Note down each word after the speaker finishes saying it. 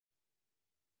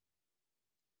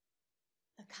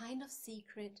kind of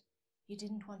secret you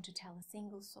didn't want to tell a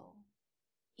single soul,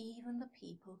 even the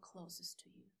people closest to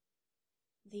you.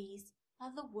 These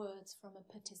are the words from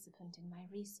a participant in my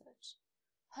research.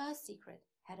 Her secret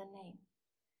had a name: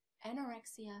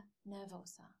 anorexia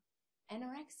nervosa.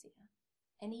 Anorexia,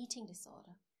 an eating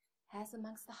disorder, has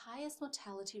amongst the highest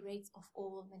mortality rates of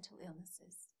all mental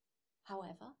illnesses.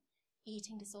 However,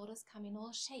 eating disorders come in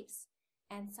all shapes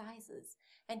and sizes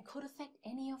and could affect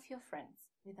any of your friends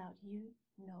without you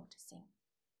noticing,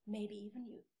 maybe even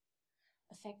you.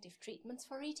 Effective treatments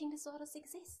for eating disorders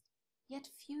exist, yet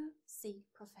few seek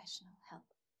professional help.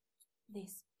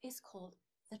 This is called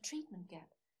the treatment gap,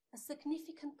 a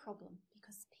significant problem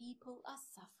because people are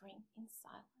suffering in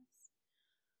silence.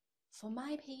 For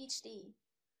my PhD,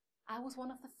 I was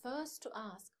one of the first to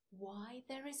ask why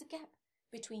there is a gap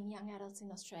between young adults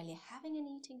in Australia having an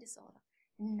eating disorder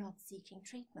and not seeking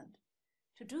treatment.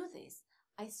 To do this,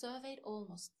 I surveyed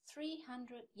almost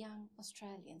 300 young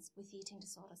Australians with eating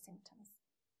disorder symptoms.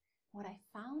 What I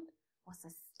found was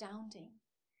astounding.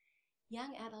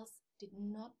 Young adults did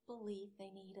not believe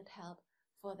they needed help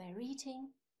for their eating,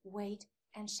 weight,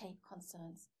 and shape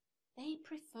concerns. They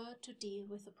preferred to deal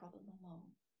with the problem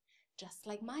alone, just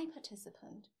like my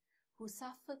participant, who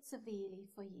suffered severely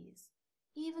for years,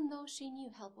 even though she knew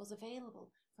help was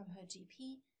available from her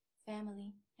GP,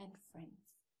 family, and friends.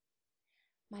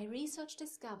 My research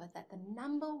discovered that the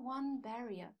number one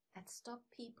barrier that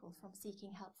stopped people from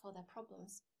seeking help for their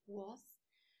problems was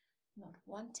not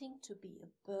wanting to be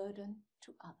a burden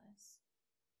to others.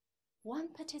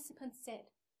 One participant said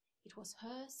it was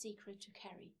her secret to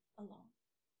carry along.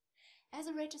 As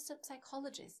a registered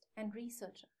psychologist and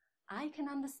researcher, I can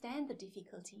understand the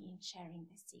difficulty in sharing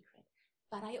this secret,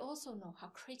 but I also know how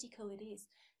critical it is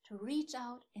to reach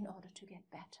out in order to get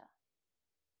better.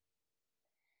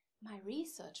 My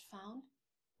research found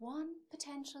one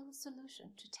potential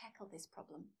solution to tackle this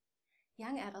problem.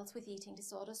 Young adults with eating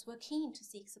disorders were keen to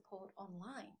seek support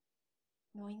online.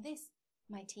 Knowing this,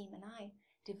 my team and I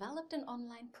developed an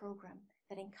online program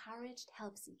that encouraged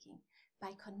help seeking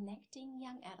by connecting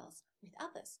young adults with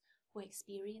others who are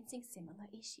experiencing similar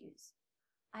issues.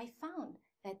 I found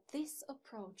that this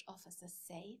approach offers a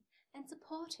safe and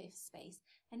supportive space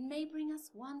and may bring us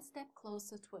one step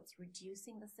closer towards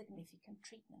reducing the significant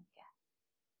treatment gap.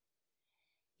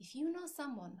 If you know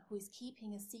someone who is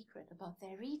keeping a secret about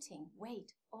their eating,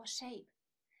 weight, or shape,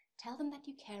 tell them that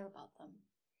you care about them.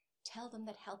 Tell them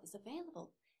that help is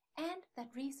available and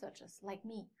that researchers like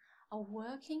me are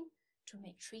working to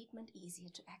make treatment easier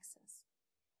to access.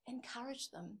 Encourage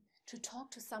them to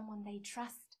talk to someone they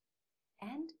trust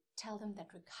and tell them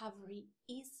that recovery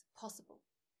is possible,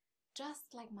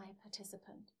 just like my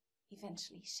participant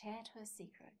eventually shared her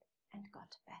secret and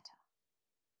got better.